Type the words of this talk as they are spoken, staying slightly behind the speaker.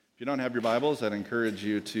you don't have your Bibles, I'd encourage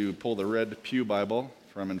you to pull the red pew Bible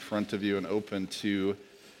from in front of you and open to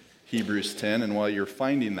Hebrews 10. And while you're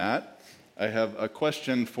finding that, I have a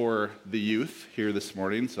question for the youth here this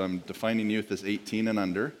morning. So I'm defining youth as 18 and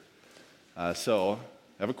under. So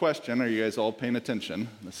I have a question. Are you guys all paying attention?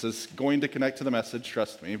 This is going to connect to the message,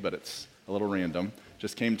 trust me, but it's a little random.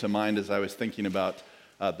 Just came to mind as I was thinking about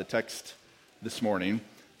the text this morning.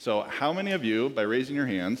 So how many of you, by raising your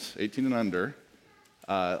hands, 18 and under,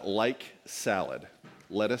 like salad,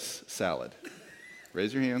 lettuce salad?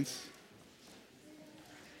 Raise your hands.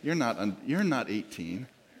 You're not 18.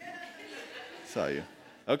 Saw you.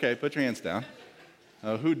 Okay, put your hands down.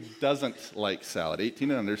 Who doesn't like salad? 18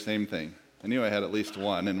 and under, same thing. I knew I had at least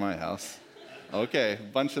one in my house. Okay,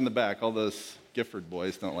 bunch in the back. All those Gifford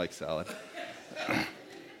boys don't like salad.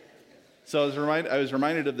 So I was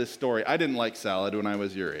reminded of this story. I didn't like salad when I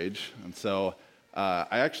was your age, and so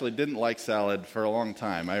I actually didn't like salad for a long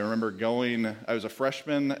time. I remember I was a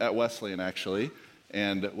freshman at Wesleyan, actually,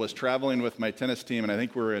 and was traveling with my tennis team, and I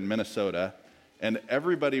think we were in Minnesota, and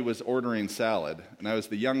everybody was ordering salad, and I was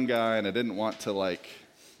the young guy, and I didn't want to,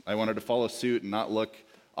 I wanted to follow suit and not look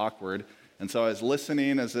awkward, and so I was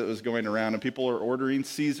listening as it was going around, and people were ordering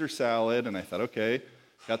Caesar salad, and I thought, okay,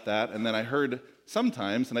 got that, and then I heard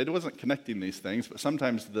sometimes, and I wasn't connecting these things, but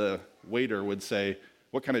sometimes the waiter would say,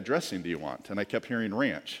 what kind of dressing do you want? And I kept hearing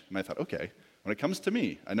ranch. And I thought, okay, when it comes to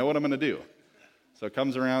me, I know what I'm going to do. So it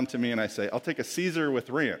comes around to me and I say, I'll take a Caesar with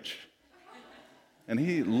ranch. And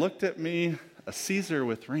he looked at me, a Caesar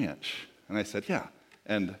with ranch. And I said, yeah.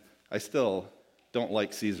 And I still don't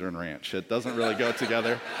like Caesar and ranch. It doesn't really go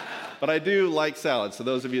together. But I do like salad, so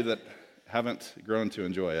those of you that haven't grown to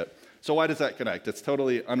enjoy it. So why does that connect? It's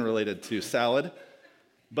totally unrelated to salad.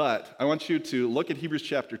 But I want you to look at Hebrews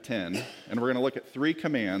chapter 10, and we're going to look at 3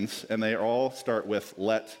 commands, and they all start with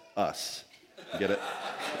let us. Get it?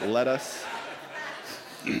 Let us.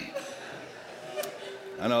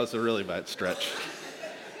 I know it's a really bad stretch.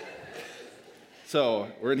 So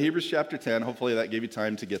we're in Hebrews chapter 10. Hopefully that gave you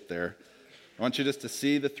time to get there. I want you just to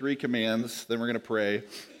see the 3 commands, then we're going to pray,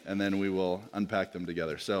 and then we will unpack them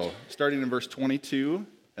together. So starting in verse 22,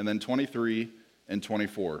 and then 23 and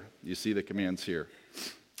 24. You see the commands here.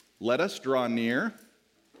 Let us draw near,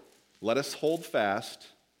 let us hold fast,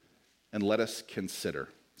 and let us consider.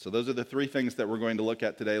 So those are the 3 things that we're going to look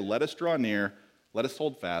at today. Let us draw near, let us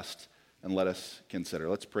hold fast, and let us consider.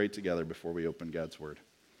 Let's pray together before we open God's Word.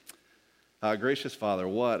 Gracious Father,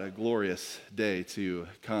 what a glorious day to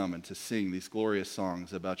come and to sing these glorious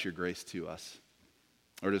songs about your grace to us.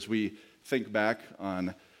 Lord, as we think back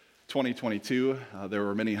on 2022, there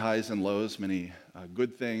were many highs and lows, many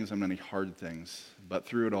good things and many hard things, but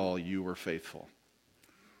through it all, you were faithful.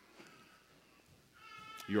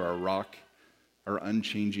 You are our rock, our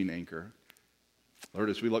unchanging anchor. Lord,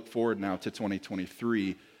 as we look forward now to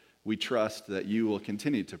 2023, we trust that you will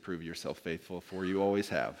continue to prove yourself faithful, for you always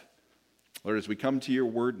have. Lord, as we come to your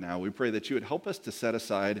word now, we pray that you would help us to set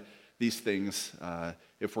aside these things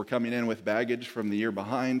if we're coming in with baggage from the year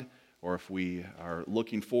behind, or if we are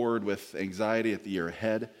looking forward with anxiety at the year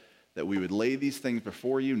ahead, that we would lay these things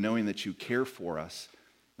before you, knowing that you care for us,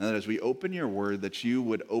 and that as we open your word, that you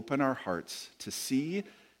would open our hearts to see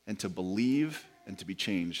and to believe and to be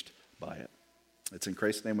changed by it. It's in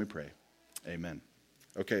Christ's name we pray. Amen.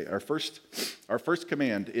 Okay, our first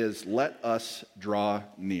command is let us draw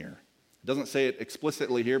near. It doesn't say it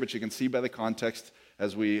explicitly here, but you can see by the context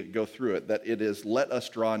as we go through it that it is let us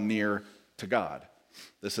draw near to God.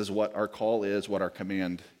 This is what our call is, what our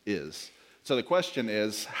command is. So the question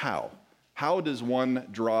is, how? How does one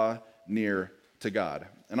draw near to God?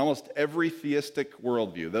 And almost every theistic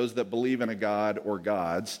worldview, those that believe in a God or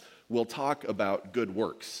gods, will talk about good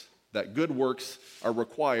works, that good works are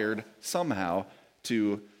required somehow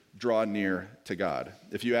to draw near to God.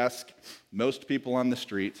 If you ask most people on the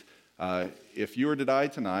street, if you were to die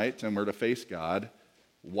tonight and were to face God,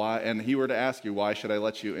 why, and he were to ask you, why should I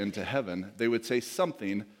let you into heaven? They would say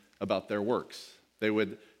something about their works. They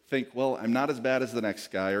would think, well, I'm not as bad as the next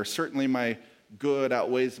guy, or certainly my good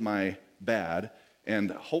outweighs my bad,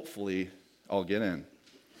 and hopefully I'll get in.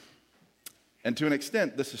 And to an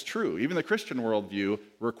extent, this is true. Even the Christian worldview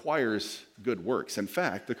requires good works. In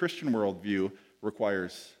fact, the Christian worldview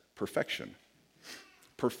requires perfection.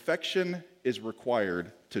 Perfection is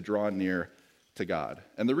required to draw near to God.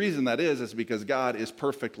 And the reason that is because God is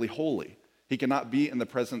perfectly holy. He cannot be in the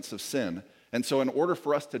presence of sin. And so in order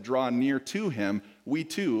for us to draw near to him, we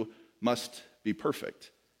too must be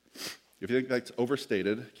perfect. If you think that's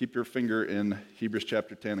overstated, keep your finger in Hebrews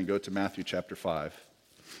chapter 10 and go to Matthew chapter 5.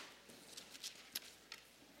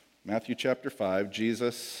 Matthew chapter 5,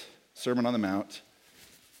 Jesus, Sermon on the Mount.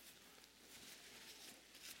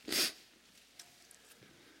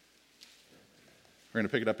 We're going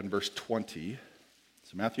to pick it up in verse 20.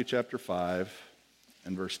 So Matthew chapter 5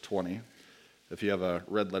 and verse 20. If you have a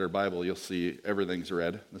red letter Bible, you'll see everything's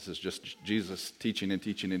red. This is just Jesus teaching and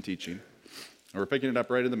teaching and teaching. And we're picking it up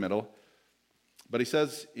right in the middle. But he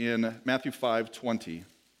says in Matthew 5:20,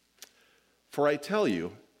 "For I tell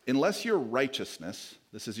you, unless your righteousness,"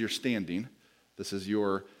 this is your standing, this is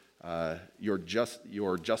your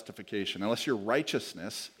justification, "unless your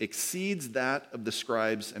righteousness exceeds that of the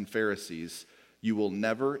scribes and Pharisees, you will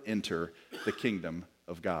never enter the kingdom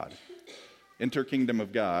of God." Enter kingdom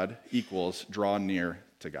of God equals draw near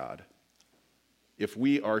to God. If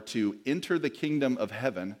we are to enter the kingdom of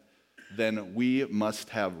heaven, then we must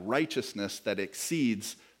have righteousness that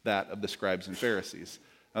exceeds that of the scribes and Pharisees.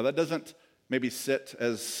 Now that doesn't maybe sit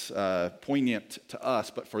as poignant to us,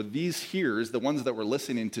 but for these hearers, the ones that were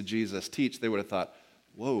listening to Jesus teach, they would have thought,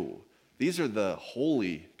 whoa, these are the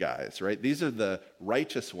holy guys, right? These are the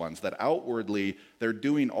righteous ones that outwardly they're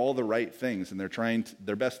doing all the right things and they're trying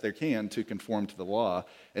their best they can to conform to the law.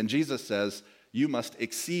 And Jesus says, you must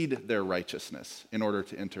exceed their righteousness in order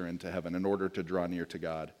to enter into heaven, in order to draw near to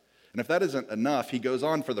God. And if that isn't enough, he goes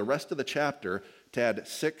on for the rest of the chapter to add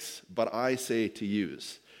 6, but I say to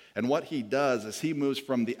yous. And what he does is he moves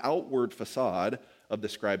from the outward facade of the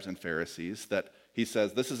scribes and Pharisees that he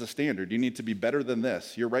says, this is a standard. You need to be better than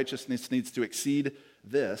this. Your righteousness needs to exceed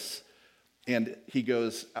this. And he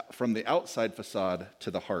goes from the outside facade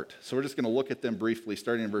to the heart. So we're just going to look at them briefly,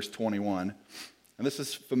 starting in verse 21. And this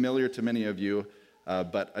is familiar to many of you,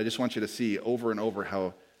 but I just want you to see over and over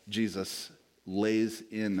how Jesus lays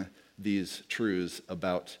in these truths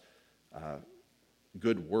about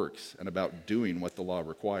good works and about doing what the law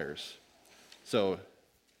requires. So,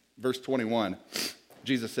 verse 21,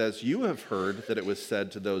 Jesus says, "You have heard that it was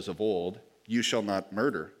said to those of old, 'You shall not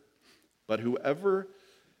murder.' But whoever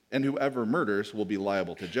murders will be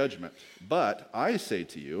liable to judgment. But I say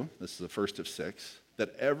to you," this is the first of 6,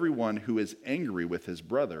 "that everyone who is angry with his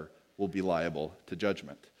brother will be liable to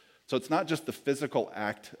judgment." So it's not just the physical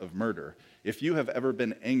act of murder. If you have ever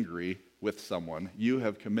been angry with someone, you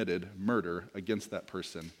have committed murder against that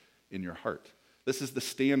person in your heart. This is the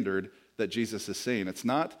standard that Jesus is saying. It's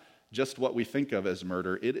not just what we think of as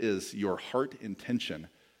murder. It is your heart intention.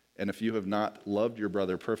 And if you have not loved your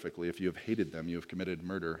brother perfectly, if you have hated them, you have committed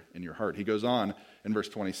murder in your heart. He goes on in verse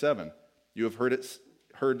 27, "You have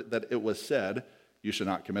heard that it was said, 'You should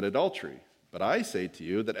not commit adultery.' But I say to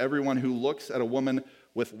you that everyone who looks at a woman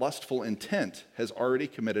with lustful intent has already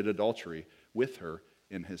committed adultery with her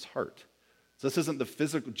in his heart." So this isn't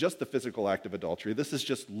just the physical act of adultery. This is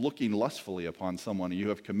just looking lustfully upon someone. You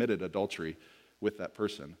have committed adultery with that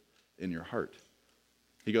person in your heart.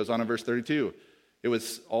 He goes on in verse 32. "It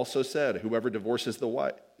was also said, 'Whoever divorces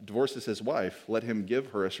his wife, let him give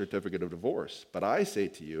her a certificate of divorce.' But I say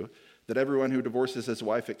to you that everyone who divorces his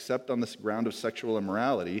wife except on the ground of sexual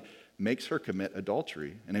immorality makes her commit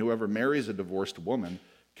adultery. And whoever marries a divorced woman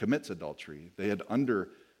commits adultery." They had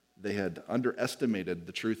underestimated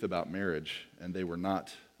the truth about marriage, and they were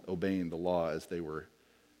not obeying the law as they were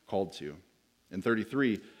called to. In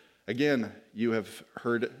 33, "Again, you have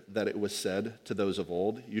heard that it was said to those of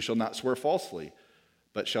old, 'You shall not swear falsely,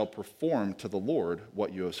 but shall perform to the Lord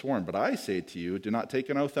what you have sworn.' But I say to you, do not take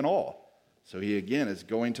an oath at all." So he again is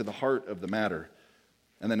going to the heart of the matter.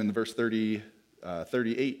 And then in verse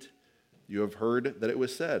 38, "You have heard that it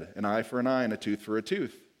was said, 'An eye for an eye and a tooth for a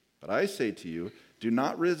tooth.' But I say to you, do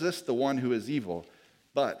not resist the one who is evil.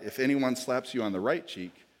 But if anyone slaps you on the right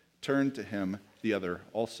cheek, turn to him the other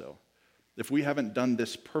also." If we haven't done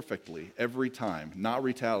this perfectly every time, not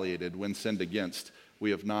retaliated when sinned against,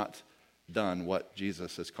 we have not done what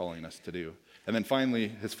Jesus is calling us to do. And then finally,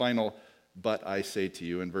 his final, "But I say to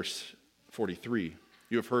you," in verse 43,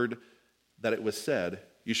 "You have heard that it was said,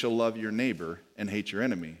 'You shall love your neighbor and hate your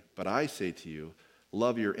enemy.' But I say to you,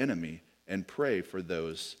 love your enemy and pray for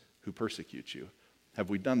those who persecute you." Have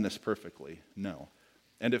we done this perfectly? No.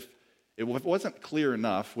 And if it wasn't clear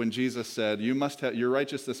enough when Jesus said, your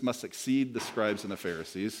righteousness must exceed the scribes and the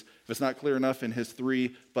Pharisees, if it's not clear enough in his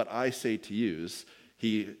 3, "But I say to yous,"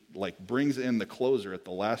 he brings in the closer at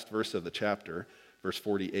the last verse of the chapter, verse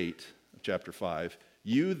 48 of chapter 5.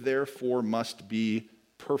 "You therefore must be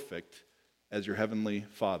perfect as your heavenly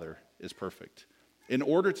Father is perfect." In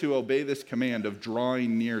order to obey this command of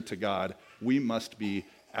drawing near to God, we must be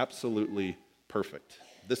absolutely perfect.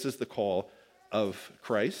 This is the call of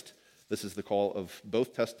Christ. This is the call of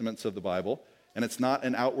both testaments of the Bible. And it's not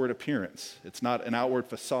an outward appearance. It's not an outward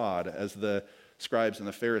facade as the scribes and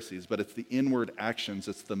the Pharisees, but it's the inward actions,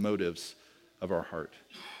 it's the motives of our heart.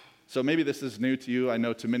 So maybe this is new to you. I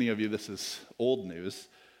know to many of you this is old news.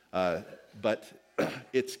 But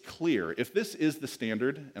it's clear. If this is the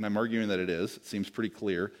standard, and I'm arguing that it seems pretty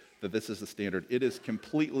clear that this is the standard, it is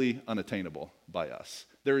completely unattainable by us.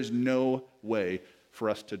 There is no way for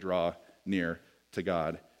us to draw near to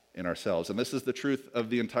God in ourselves. And this is the truth of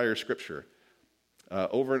the entire Scripture.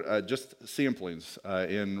 Just samplings,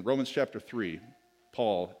 in Romans chapter 3,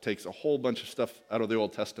 Paul takes a whole bunch of stuff out of the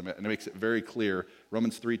Old Testament and makes it very clear.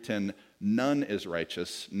 Romans 3:10, none is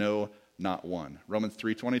righteous, no, not one. Romans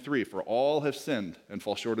 3:23, for all have sinned and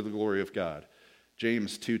fall short of the glory of God.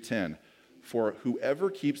 James 2:10, for whoever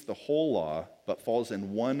keeps the whole law but falls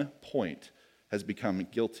in one point has become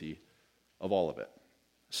guilty of all of it.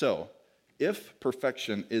 So, if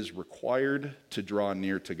perfection is required to draw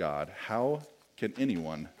near to God, how can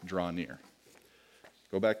anyone draw near?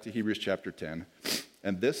 Go back to Hebrews chapter 10,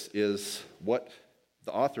 and this is what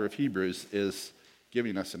the author of Hebrews is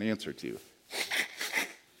giving us an answer to.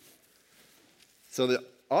 So the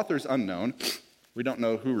author's unknown. We don't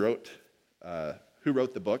know who wrote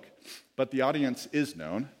the book, but the audience is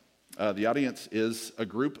known. The audience is a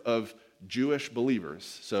group of Jewish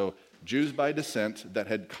believers, so Jews by descent that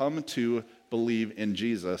had come to believe in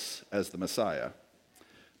Jesus as the Messiah.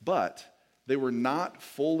 But they were not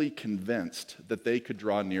fully convinced that they could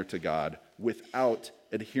draw near to God without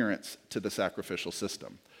adherence to the sacrificial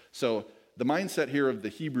system. So the mindset here of the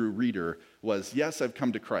Hebrew reader was, yes, I've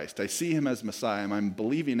come to Christ. I see him as Messiah, and I'm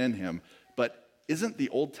believing in him, but isn't the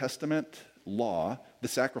Old Testament law, the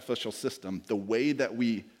sacrificial system, the way that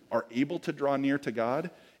we are able to draw near to God?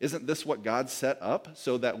 Isn't this what God set up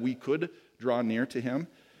so that we could draw near to him?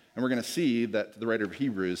 And we're going to see that the writer of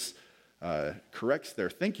Hebrews corrects their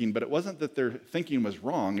thinking, but it wasn't that their thinking was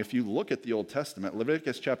wrong. If you look at the Old Testament,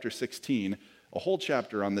 Leviticus chapter 16, a whole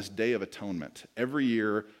chapter on this Day of Atonement. Every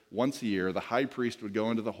year, once a year, the high priest would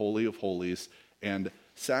go into the Holy of Holies and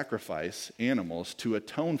sacrifice animals to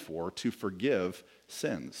atone for, to forgive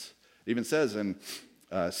sins. It even says in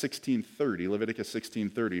 16:30, Leviticus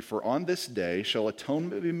 16:30, for on this day shall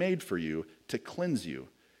atonement be made for you to cleanse you.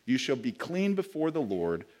 You shall be clean before the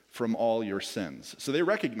Lord from all your sins. So they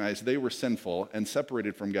recognized they were sinful and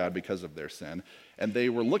separated from God because of their sin. And they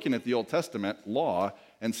were looking at the Old Testament law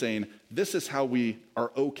and saying, this is how we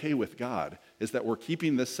are okay with God, is that we're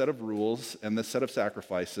keeping this set of rules and this set of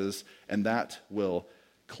sacrifices, and that will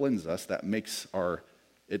cleanse us. That makes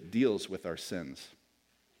it deals with our sins.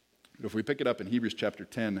 If we pick it up in Hebrews chapter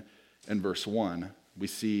 10 and verse 1, we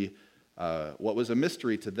see what was a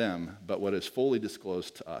mystery to them, but what is fully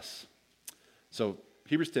disclosed to us. So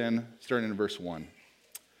Hebrews 10, starting in verse 1.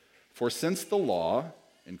 For since the law,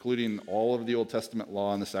 including all of the Old Testament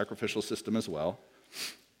law and the sacrificial system as well,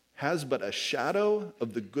 has but a shadow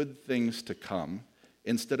of the good things to come,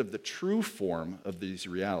 instead of the true form of these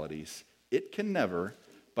realities, it can never,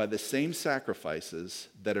 by the same sacrifices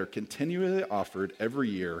that are continually offered every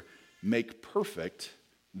year, make perfect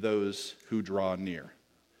those who draw near.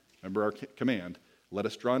 Remember our command, let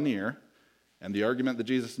us draw near. And the argument that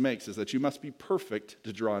Jesus makes is that you must be perfect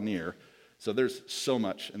to draw near. So there's so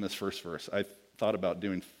much in this first verse. I thought about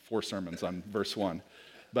doing 4 sermons on verse 1.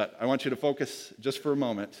 But I want you to focus just for a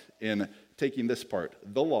moment in taking this part.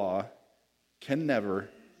 The law can never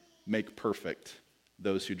make perfect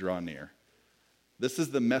those who draw near. This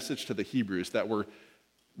is the message to the Hebrews that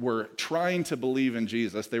were trying to believe in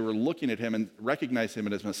Jesus. They were looking at him and recognized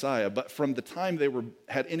him as Messiah. But from the time they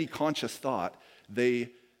had any conscious thought,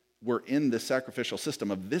 they were in the sacrificial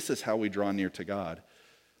system of this is how we draw near to God.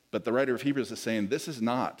 But the writer of Hebrews is saying this has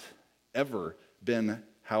not ever been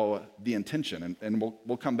how the intention, and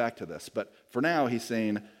we'll come back to this. But for now, he's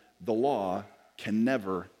saying the law can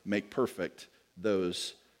never make perfect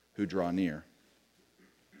those who draw near.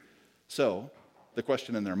 So the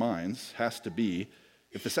question in their minds has to be,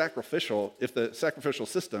 if the sacrificial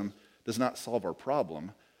system does not solve our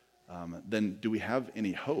problem, then do we have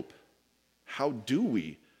any hope? How do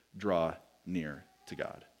we draw near to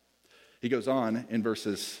God? He goes on in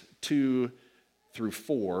verses 2 through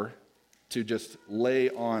 4 to just lay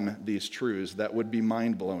on these truths that would be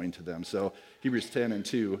mind-blowing to them. So Hebrews 10 and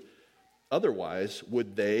 2, otherwise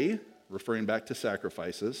would they, referring back to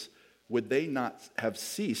sacrifices, would they not have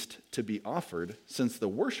ceased to be offered, since the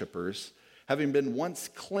worshipers, having been once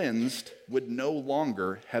cleansed, would no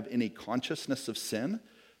longer have any consciousness of sin?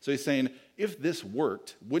 So he's saying, if this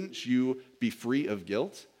worked, wouldn't you be free of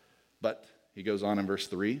guilt? But he goes on in verse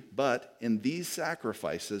 3, but in these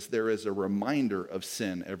sacrifices there is a reminder of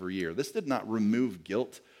sin every year. This did not remove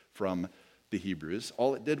guilt from the Hebrews.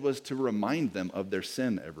 All it did was to remind them of their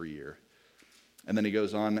sin every year. And then he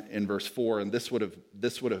goes on in verse 4, and this would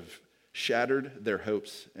have shattered their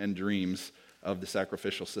hopes and dreams of the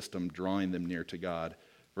sacrificial system drawing them near to God.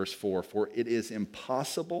 Verse 4, for it is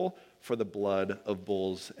impossible for the blood of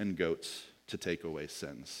bulls and goats to take away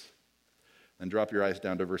sins. Then drop your eyes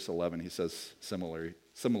down to verse 11. He says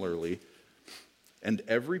similarly, and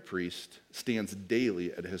every priest stands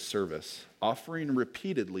daily at his service, offering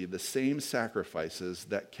repeatedly the same sacrifices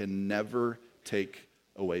that can never take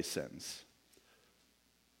away sins.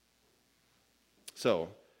 So,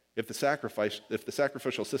 if the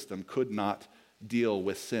sacrificial system could not deal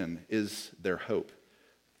with sin, is there hope?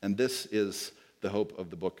 And this is the hope of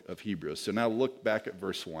the book of Hebrews. So now look back at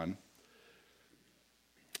verse 1.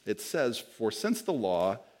 It says, for since the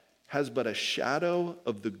law has but a shadow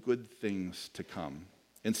of the good things to come,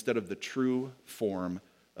 instead of the true form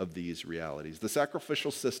of these realities. The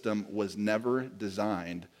sacrificial system was never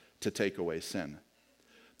designed to take away sin.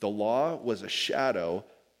 The law was a shadow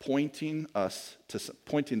pointing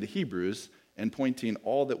the Hebrews and pointing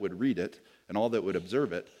all that would read it and all that would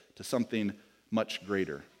observe it to something much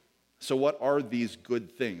greater. So what are these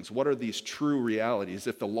good things? What are these true realities?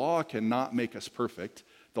 If the law cannot make us perfect,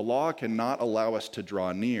 the law cannot allow us to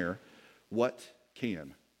draw near, what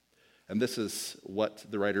can? And this is what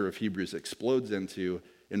the writer of Hebrews explodes into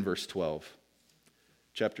in verse 12.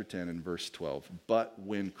 Chapter 10 and verse 12. But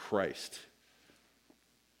when Christ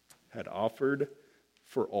had offered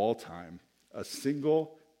for all time a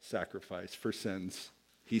single sacrifice for sins,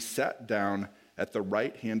 he sat down at the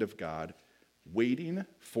right hand of God, waiting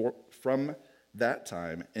from that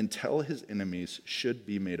time until his enemies should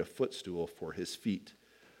be made a footstool for his feet.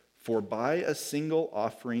 For by a single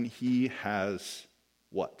offering he has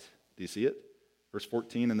what? Do you see it? Verse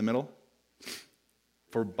 14 in the middle.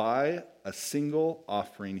 For by a single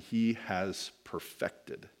offering he has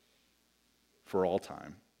perfected for all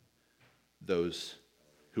time those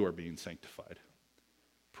who are being sanctified.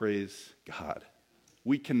 Praise God.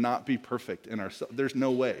 We cannot be perfect in ourselves. There's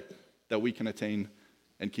no way that we can attain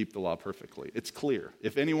and keep the law perfectly. It's clear.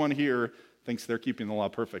 If anyone here thinks they're keeping the law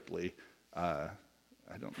perfectly, I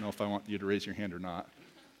don't know if I want you to raise your hand or not.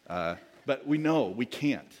 But we know we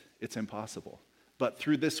can't. It's impossible. But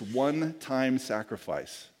through this one-time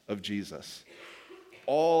sacrifice of Jesus,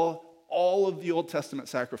 all of the Old Testament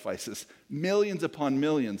sacrifices, millions upon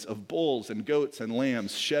millions of bulls and goats and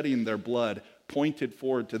lambs shedding their blood, pointed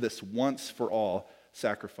forward to this once-for-all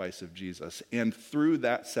sacrifice of Jesus. And through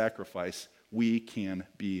that sacrifice, we can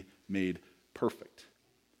be made perfect.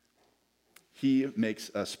 He makes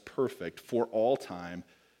us perfect for all time,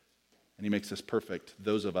 and he makes us perfect,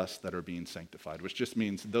 those of us that are being sanctified, which just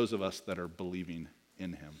means those of us that are believing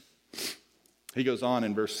in him. He goes on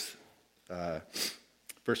in verse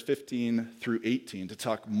 15 through 18 to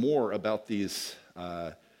talk more about these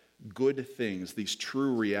good things, these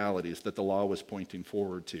true realities that the law was pointing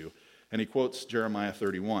forward to. And he quotes Jeremiah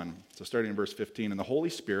 31. So starting in verse 15, and the Holy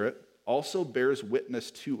Spirit also bears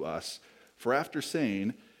witness to us, for after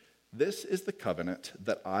saying, this is the covenant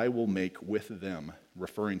that I will make with them,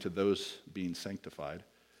 referring to those being sanctified.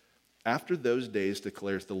 After those days,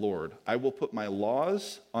 declares the Lord, I will put my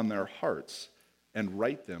laws on their hearts and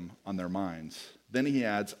write them on their minds. Then he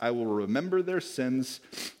adds, I will remember their sins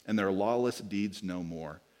and their lawless deeds no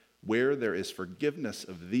more. Where there is forgiveness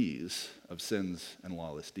of these, of sins and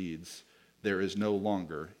lawless deeds, there is no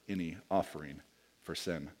longer any offering for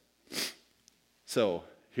sin. So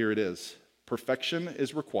here it is. Perfection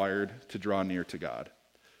is required to draw near to God.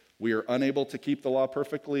 We are unable to keep the law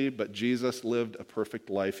perfectly, but Jesus lived a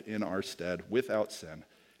perfect life in our stead without sin,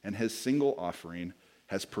 and his single offering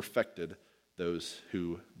has perfected those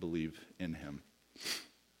who believe in him.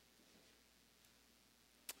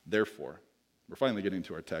 Therefore, we're finally getting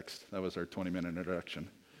to our text. That was our 20-minute introduction.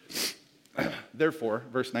 Therefore,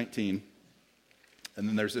 verse 19, and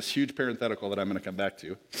then there's this huge parenthetical that I'm going to come back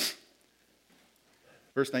to.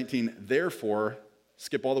 Verse 19, therefore,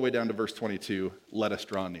 skip all the way down to verse 22, let us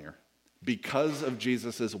draw near. Because of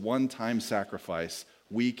Jesus' one-time sacrifice,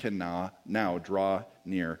 we can now draw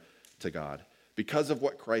near to God. Because of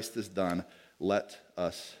what Christ has done, let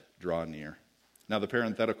us draw near. Now, the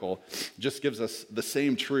parenthetical just gives us the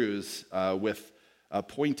same truths with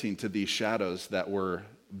pointing to these shadows that were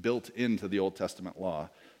built into the Old Testament law.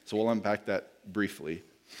 So we'll unpack that briefly.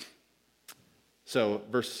 So,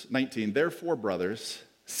 verse 19, therefore, brothers,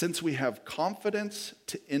 since we have confidence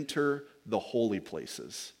to enter the holy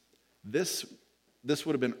places. This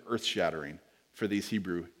would have been earth-shattering for these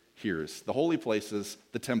Hebrew hearers. The holy places,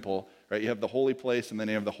 the temple, right? You have the holy place, and then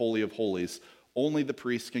you have the Holy of Holies. Only the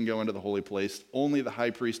priests can go into the holy place. Only the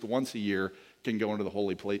high priest once a year can go into the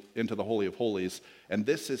Holy of Holies. And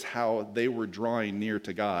this is how they were drawing near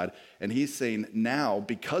to God. And he's saying now,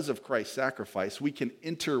 because of Christ's sacrifice, we can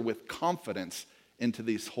enter with confidence into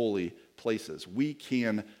these holy places. We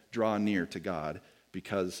can draw near to God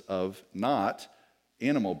because of not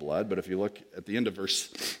animal blood, but if you look at the end of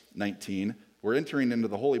verse 19, we're entering into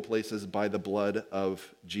the holy places by the blood of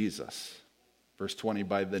Jesus. Verse 20,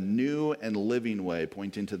 by the new and living way,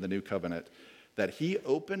 pointing to the new covenant, that he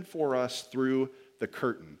opened for us through the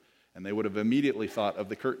curtain. And they would have immediately thought of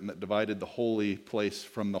the curtain that divided the holy place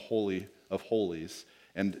from the Holy of Holies.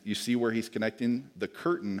 And you see where he's connecting the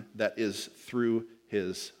curtain that is through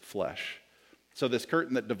his flesh. So this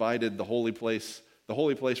curtain that divided the holy place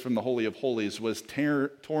from the Holy of Holies was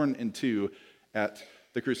torn in two at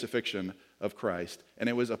the crucifixion of Christ. And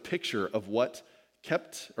it was a picture of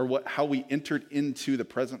how we entered into the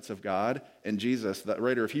presence of God. And Jesus, the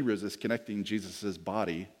writer of Hebrews, is connecting Jesus'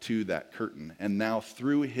 body to that curtain. And now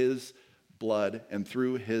through his blood and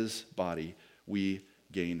through his body, we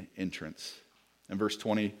gain entrance. In verse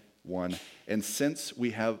 21, and since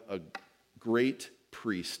we have a great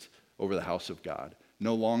priest over the house of God,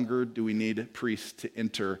 no longer do we need priests to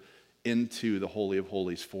enter into the Holy of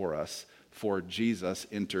Holies for us, for Jesus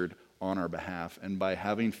entered on our behalf, and by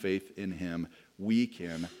having faith in him, we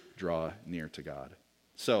can draw near to God.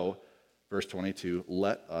 So, verse 22,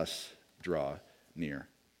 let us draw near.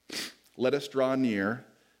 Let us draw near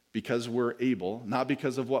because we're able, not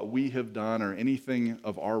because of what we have done or anything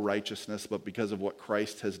of our righteousness, but because of what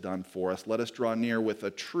Christ has done for us. Let us draw near with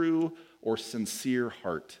a true or sincere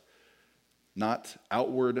heart. Not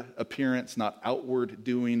outward appearance, not outward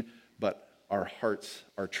doing, but our hearts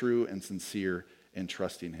are true and sincere in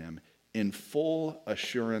trusting him, in full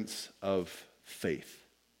assurance of faith.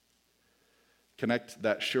 Connect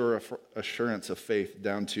that sure assurance of faith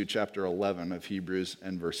down to chapter 11 of Hebrews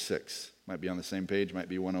and verse 6. Might be on the same page, might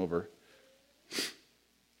be one over.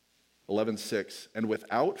 11:6, and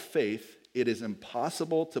without faith it is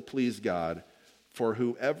impossible to please God, for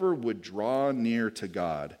whoever would draw near to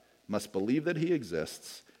God must believe that he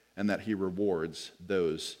exists and that he rewards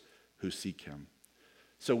those who seek him.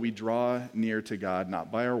 So we draw near to God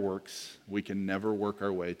not by our works. We can never work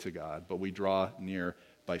our way to God, but we draw near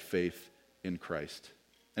by faith in Christ.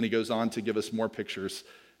 And he goes on to give us more pictures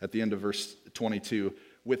at the end of verse 22,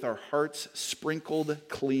 with our hearts sprinkled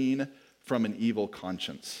clean from an evil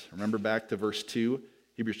conscience. Remember back to verse 2,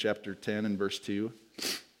 Hebrews chapter 10 and verse 2.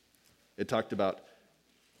 It talked about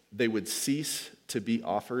they would cease to be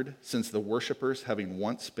offered, since the worshipers, having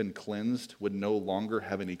once been cleansed, would no longer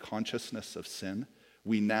have any consciousness of sin.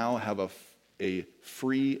 We now have a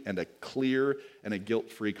free and a clear and a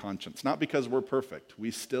guilt-free conscience. Not because we're perfect.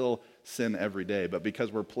 We still sin every day, but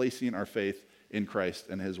because we're placing our faith in Christ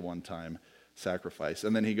and his one-time sacrifice.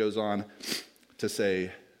 And then he goes on to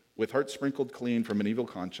say, with hearts sprinkled clean from an evil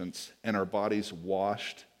conscience and our bodies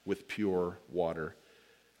washed with pure water.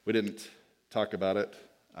 We didn't talk about it,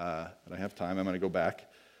 but I have time. I'm going to go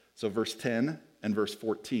back. So verse 10 and verse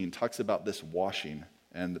 14 talks about this washing.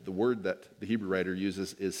 And the word that the Hebrew writer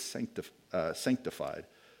uses is sanctified.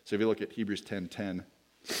 So if you look at Hebrews 10:10,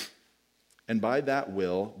 and by that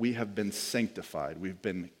will we have been sanctified, we've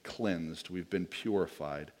been cleansed, we've been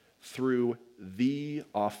purified through the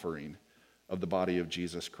offering of the body of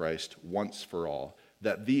Jesus Christ once for all.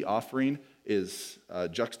 That the offering is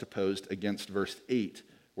juxtaposed against verse 8,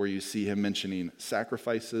 where you see him mentioning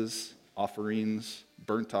sacrifices, offerings,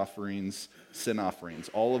 burnt offerings, sin offerings.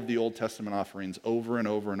 All of the Old Testament offerings over and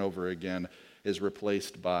over and over again is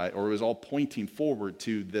replaced by, or it was all pointing forward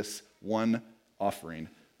to this one offering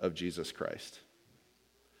of Jesus Christ.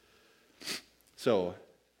 So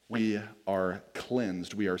we are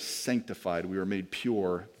cleansed, we are sanctified, we are made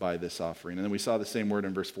pure by this offering. And then we saw the same word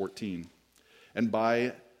in verse 14. And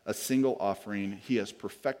by a single offering, he has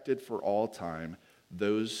perfected for all time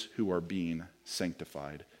those who are being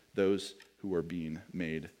sanctified, those who are being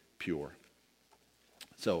made pure.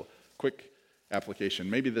 So, quick application.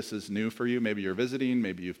 Maybe this is new for you. Maybe you're visiting.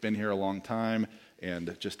 Maybe you've been here a long time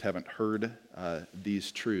and just haven't heard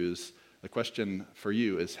these truths. The question for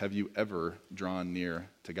you is, have you ever drawn near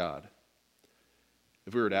to God?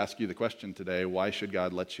 If we were to ask you the question today, why should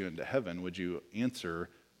God let you into heaven, would you answer,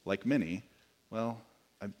 like many, well,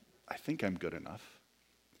 I think I'm good enough.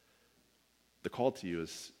 The call to you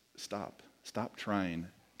is stop. Stop trying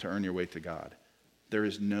to earn your way to God. There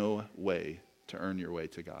is no way to earn your way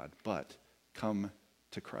to God, but come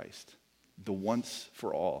to Christ. The once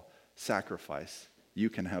for all sacrifice. You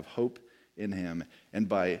can have hope in him. And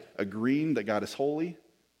by agreeing that God is holy,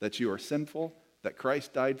 that you are sinful, that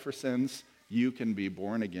Christ died for sins, you can be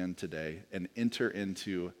born again today and enter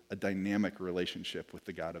into a dynamic relationship with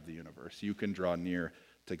the God of the universe. You can draw near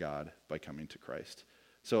to God by coming to Christ.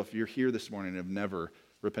 So if you're here this morning and have never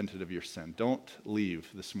repented of your sin. Don't leave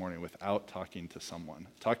this morning without talking to someone.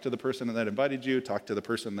 Talk to the person that invited you. Talk to the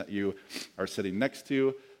person that you are sitting next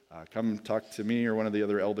to. Come talk to me or one of the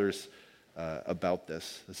other elders about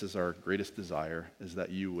this. This is our greatest desire, is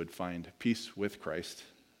that you would find peace with Christ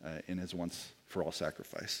in his once-for-all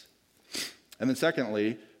sacrifice. And then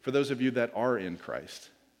secondly, for those of you that are in Christ,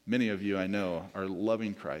 many of you I know are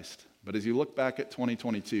loving Christ. But as you look back at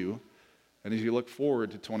 2022, and as you look forward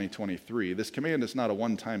to 2023, this command is not a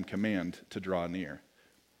one-time command to draw near.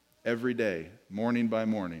 Every day, morning by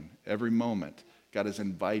morning, every moment, God is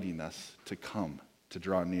inviting us to come, to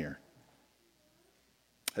draw near.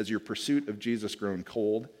 Has your pursuit of Jesus grown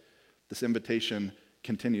cold? This invitation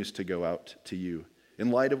continues to go out to you. In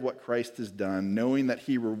light of what Christ has done, knowing that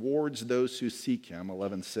he rewards those who seek him,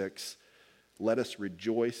 11:6, let us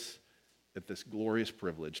rejoice at this glorious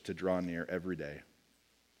privilege to draw near every day.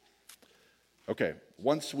 Okay,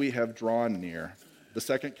 once we have drawn near, the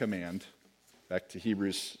second command, back to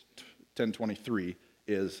Hebrews 10:23,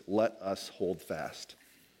 is let us hold fast.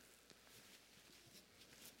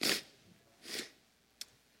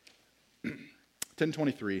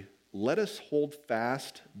 Let us hold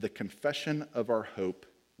fast the confession of our hope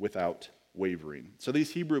without wavering. So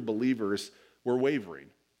these Hebrew believers were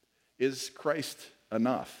wavering. Is Christ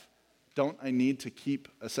enough? Don't I need to keep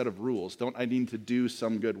a set of rules? Don't I need to do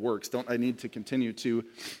some good works? Don't I need to continue to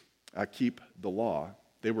keep the law?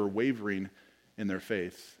 They were wavering in their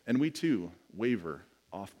faith. And we too waver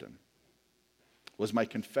often. Was my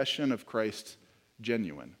confession of Christ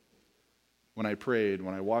genuine? When I prayed,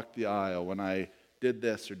 when I walked the aisle, when I did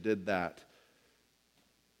this or did that,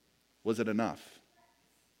 was it enough?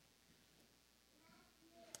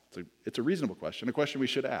 It's a reasonable question, a question we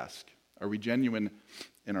should ask. Are we genuine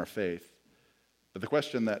in our faith? But the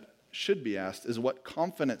question that should be asked is, what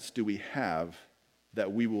confidence do we have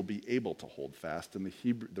that we will be able to hold fast? And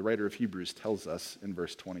the writer of Hebrews tells us in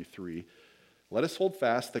verse 23, let us hold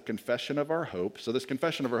fast the confession of our hope. So this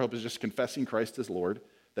confession of our hope is just confessing Christ as Lord,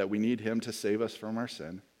 that we need him to save us from our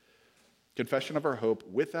sin. Confession of our hope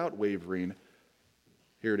without wavering.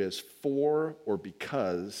 Here it is, for or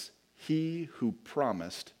because he who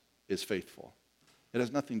promised is faithful. It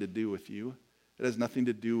has nothing to do with you. It has nothing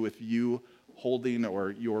to do with you holding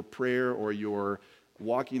or your prayer or your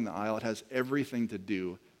walking the aisle. It has everything to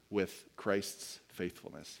do with Christ's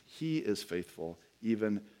faithfulness. He is faithful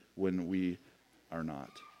even when we are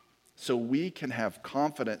not. So we can have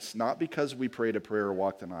confidence not because we prayed a prayer or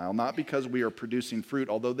walked an aisle, not because we are producing fruit,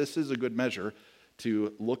 although this is a good measure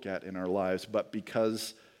to look at in our lives, but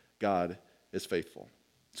because God is faithful.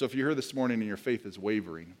 So if you're here this morning and your faith is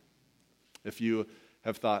wavering, if you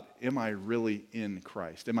have thought, am I really in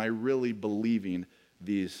Christ? Am I really believing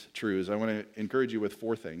these truths? I want to encourage you with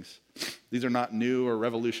 4 things. These are not new or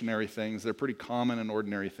revolutionary things. They're pretty common and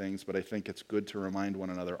ordinary things, but I think it's good to remind one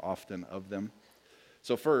another often of them.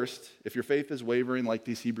 So first, if your faith is wavering like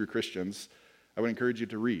these Hebrew Christians, I would encourage you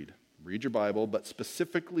to read. Read your Bible, but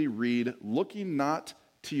specifically read looking not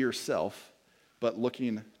to yourself, but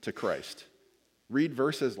looking to Christ. Read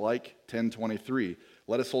verses like 10:23.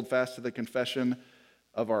 Let us hold fast to the confession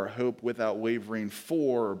of our hope without wavering,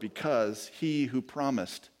 for or because he who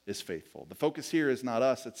promised is faithful. The focus here is not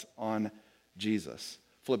us, it's on Jesus.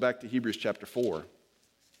 Flip back to Hebrews chapter 4.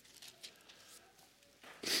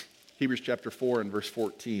 Hebrews chapter 4 and verse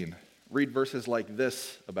 14. Read verses like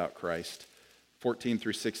this about Christ, 14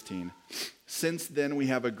 through 16. Since then we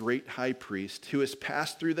have a great high priest who has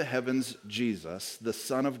passed through the heavens, Jesus, the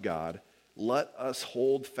Son of God. Let us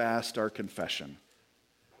hold fast our confession.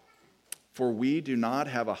 For we do not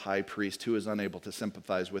have a high priest who is unable to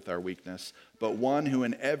sympathize with our weakness, but one who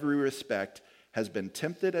in every respect has been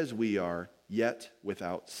tempted as we are, yet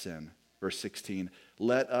without sin. Verse 16,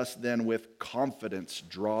 let us then with confidence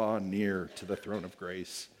draw near to the throne of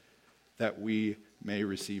grace, that we may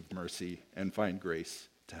receive mercy and find grace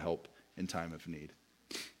to help in time of need.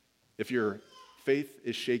 If your faith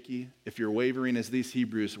is shaky, if you're wavering as these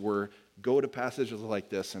Hebrews were, go to passages like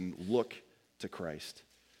this and look to Christ.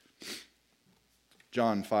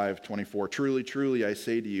 John 5:24, truly, truly, I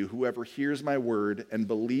say to you, whoever hears my word and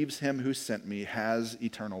believes him who sent me has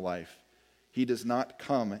eternal life. He does not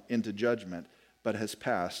come into judgment, but has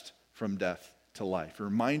passed from death to life.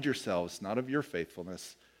 Remind yourselves not of your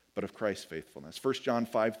faithfulness, but of Christ's faithfulness. 1 John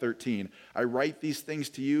 5:13, I write these things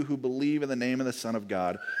to you who believe in the name of the Son of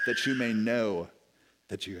God, that you may know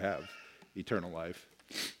that you have eternal life.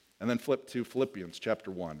 And then flip to Philippians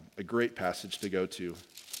chapter 1, a great passage to go to.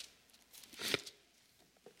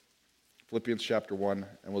 Philippians chapter 1,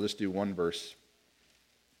 and we'll just do one verse.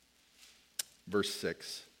 Verse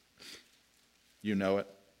 6. You know it.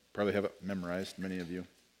 Probably have it memorized, many of you.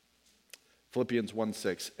 Philippians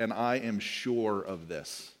 1:6, and I am sure of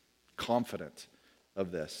this, confident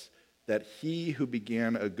of this, that he who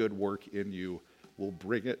began a good work in you will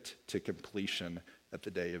bring it to completion at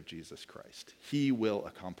the day of Jesus Christ. He will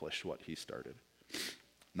accomplish what he started.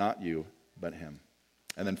 Not you, but him.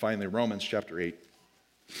 And then finally, Romans chapter 8.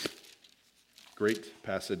 Great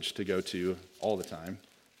passage to go to all the time,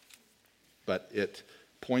 but it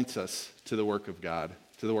points us to the work of God,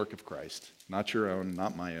 to the work of Christ. Not your own,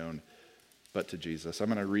 not my own, but to Jesus. I'm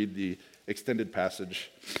going to read the extended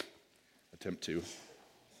passage, attempt to.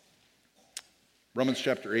 Romans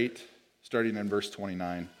chapter 8, starting in verse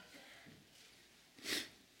 29.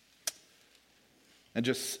 And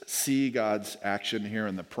just see God's action here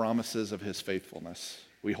and the promises of his faithfulness.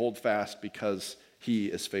 We hold fast because he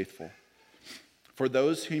is faithful. For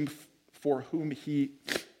those whom he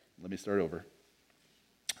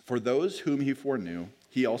foreknew,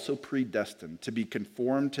 he also predestined to be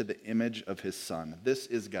conformed to the image of his Son. This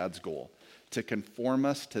is God's goal, to conform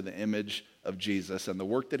us to the image of Jesus. And the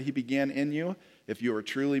work that he began in you, if you are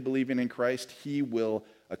truly believing in Christ, he will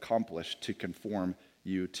accomplish to conform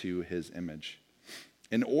you to his image,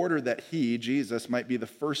 in order that he, Jesus, might be the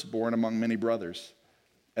firstborn among many brothers.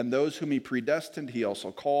 And those whom he predestined, he also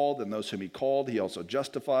called. And those whom he called, he also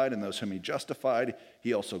justified. And those whom he justified,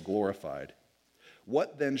 he also glorified.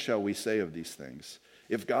 What then shall we say of these things?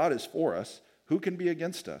 If God is for us, who can be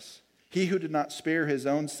against us? He who did not spare his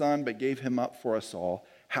own Son, but gave him up for us all,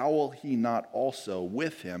 how will he not also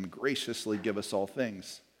with him graciously give us all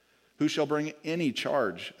things? Who shall bring any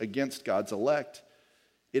charge against God's elect?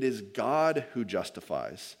 It is God who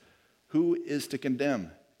justifies. Who is to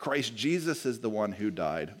condemn? Christ Jesus is the one who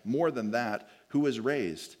died. More than that, who was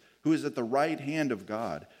raised, who is at the right hand of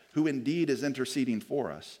God, who indeed is interceding for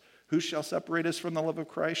us. Who shall separate us from the love of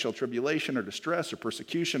Christ? Shall tribulation or distress or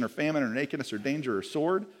persecution or famine or nakedness or danger or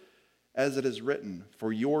sword? As it is written,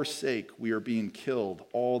 for your sake we are being killed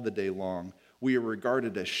all the day long. We are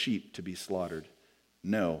regarded as sheep to be slaughtered.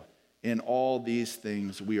 No, in all these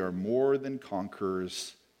things we are more than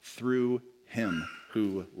conquerors through him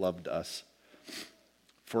who loved us.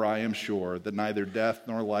 For I am sure that neither death,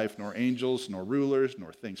 nor life, nor angels, nor rulers,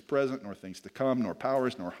 nor things present, nor things to come, nor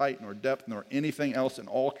powers, nor height, nor depth, nor anything else in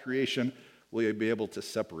all creation will be able to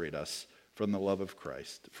separate us from the love of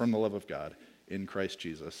Christ, from the love of God in Christ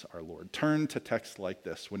Jesus our Lord. Turn to texts like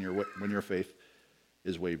this when your faith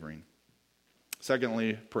is wavering.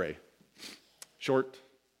 Secondly, pray. Short,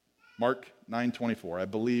 Mark 9:24. I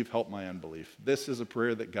believe, help my unbelief. This is a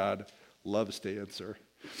prayer that God loves to answer.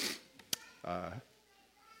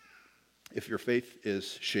 If your faith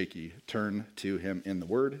is shaky, turn to him in the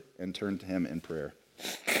word and turn to him in prayer.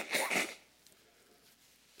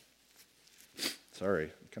 Sorry,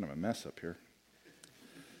 I'm kind of a mess up here.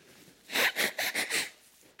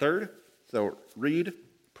 Third, so read,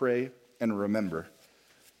 pray, and remember.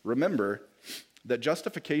 Remember that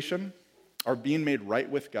justification, or being made right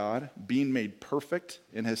with God, being made perfect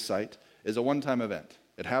in his sight, is a one-time event.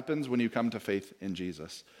 It happens when you come to faith in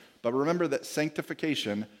Jesus. But remember that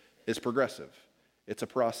sanctification is progressive. It's a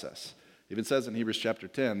process. It even says in Hebrews chapter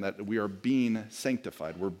 10 that we are being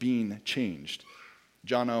sanctified. We're being changed.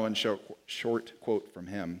 John Owen, short quote from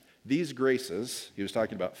him. These graces, he was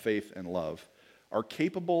talking about faith and love, are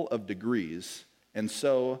capable of degrees and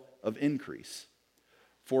so of increase.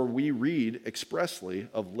 For we read expressly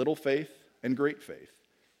of little faith and great faith,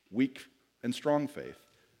 weak and strong faith,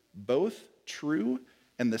 both true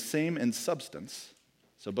and the same in substance.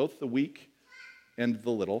 So both the weak and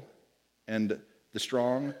the little, and the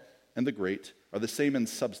strong and the great are the same in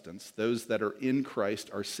substance. Those that are in Christ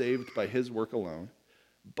are saved by his work alone,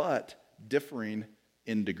 but differing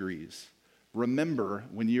in degrees. Remember,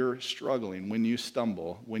 when you're struggling, when you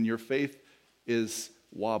stumble, when your faith is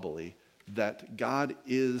wobbly, that God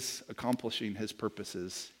is accomplishing his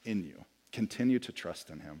purposes in you. Continue to trust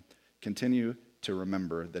in him. Continue to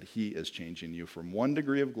remember that he is changing you from one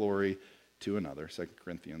degree of glory to another, 2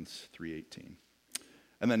 Corinthians 3:18.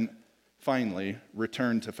 And then finally,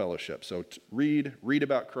 return to fellowship. So read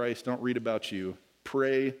about Christ, don't read about you.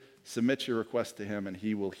 Pray, submit your request to him, and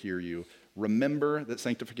he will hear you. Remember that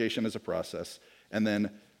sanctification is a process, and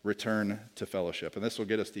then return to fellowship. And this will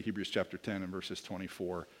get us to Hebrews chapter 10 and verses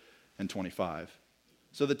 24 and 25.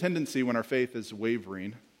 So the tendency when our faith is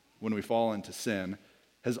wavering, when we fall into sin,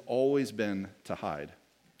 has always been to hide.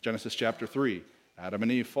 Genesis chapter 3, Adam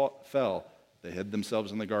and Eve fell. They hid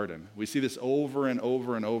themselves in the garden. We see this over and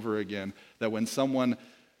over and over again, that when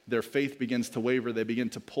their faith begins to waver, they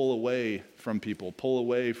begin to pull away from people, pull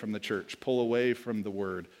away from the church, pull away from the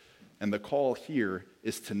word. And the call here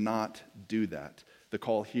is to not do that, The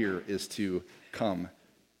call here is to come.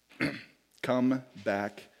 Come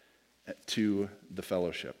back to the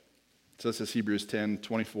fellowship. So this is Hebrews 10,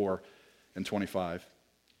 24 and 25.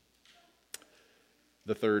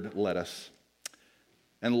 The third, let us.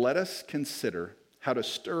 And let us consider how to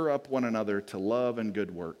stir up one another to love and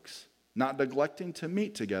good works, not neglecting to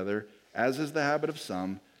meet together, as is the habit of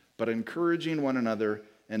some, but encouraging one another,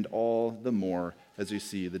 and all the more as you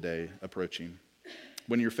see the day approaching.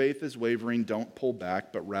 When your faith is wavering, don't pull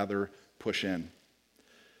back, but rather push in.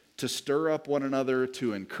 To stir up one another,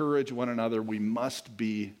 to encourage one another, we must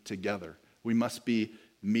be together. We must be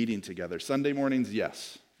meeting together. Sunday mornings,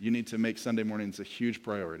 yes. You need to make Sunday mornings a huge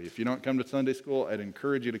priority. If you don't come to Sunday school, I'd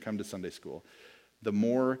encourage you to come to Sunday school. The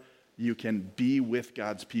more you can be with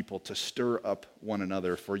God's people to stir up one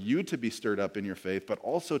another, for you to be stirred up in your faith, but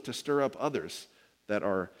also to stir up others that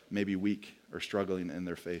are maybe weak or struggling in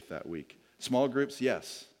their faith that week. Small groups,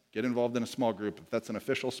 yes. Get involved in a small group. If that's an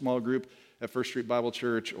official small group at First Street Bible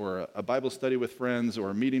Church, or a Bible study with friends, or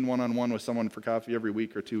a meeting one-on-one with someone for coffee every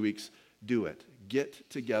week or 2 weeks, do it. Get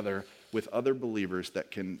together with other believers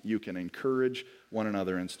that you can encourage one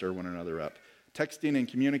another and stir one another up. Texting and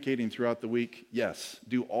communicating throughout the week, yes.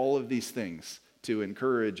 Do all of these things to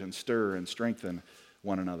encourage and stir and strengthen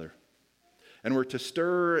one another. And we're to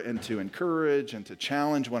stir and to encourage and to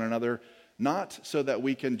challenge one another, not so that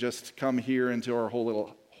we can just come here into our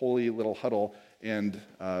holy little huddle and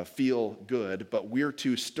feel good, but we're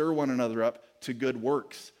to stir one another up to good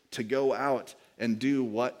works, to go out and do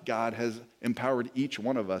what God has empowered each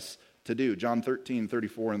one of us to do. John 13,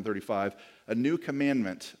 34 and 35, a new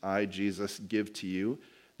commandment I, Jesus, give to you,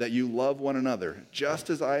 that you love one another. Just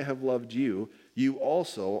as I have loved you, you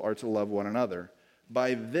also are to love one another.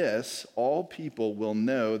 By this, all people will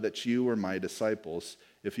know that you are my disciples,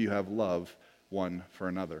 if you have love one for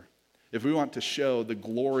another. If we want to show the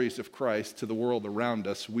glories of Christ to the world around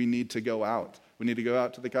us, we need to go out. We need to go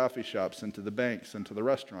out to the coffee shops and to the banks and to the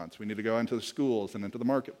restaurants. We need to go into the schools and into the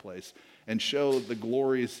marketplace and show the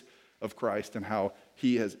glories of Christ and how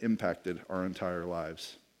he has impacted our entire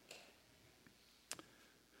lives.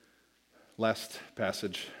 Last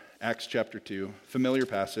passage, Acts chapter 2, familiar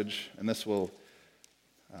passage, and this will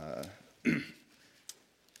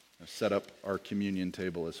set up our communion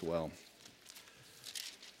table as well.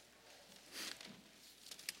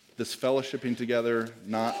 This fellowshipping together,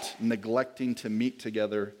 not neglecting to meet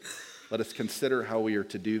together. Let us consider how we are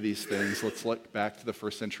to do these things. Let's look back to the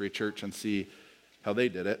first century church and see how they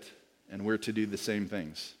did it, and we're to do the same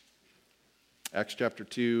things. Acts chapter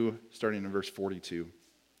 2, starting in verse 42.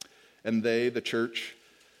 And they, the church,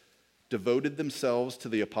 devoted themselves to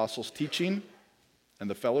the apostles' teaching and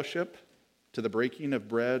the fellowship, to the breaking of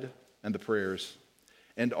bread and the prayers.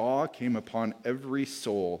 And awe came upon every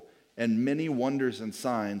soul, and many wonders and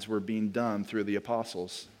signs were being done through the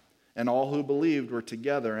apostles. And all who believed were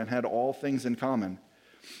together and had all things in common.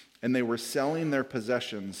 And they were selling their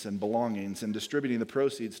possessions and belongings and distributing the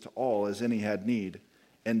proceeds to all as any had need.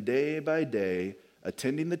 And day by day,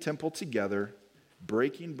 attending the temple together,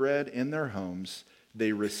 breaking bread in their homes,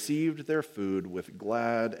 they received their food with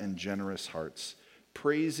glad and generous hearts,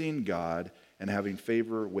 praising God and having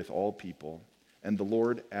favor with all people. And the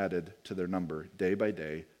Lord added to their number day by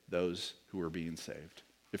day those who were being saved.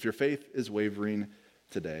 If your faith is wavering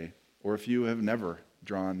today, or if you have never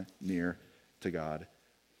drawn near to God,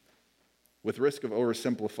 with risk of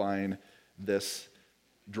oversimplifying this,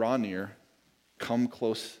 draw near, come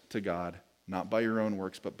close to God, not by your own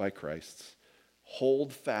works, but by Christ's.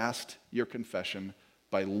 Hold fast your confession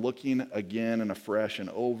by looking again and afresh and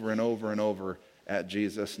over and over and over at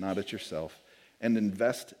Jesus, not at yourself. And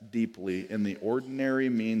invest deeply in the ordinary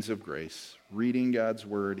means of grace, reading God's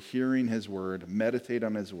word, hearing his word, meditate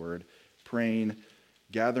on his word, praying,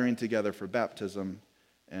 gathering together for baptism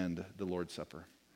and the Lord's Supper.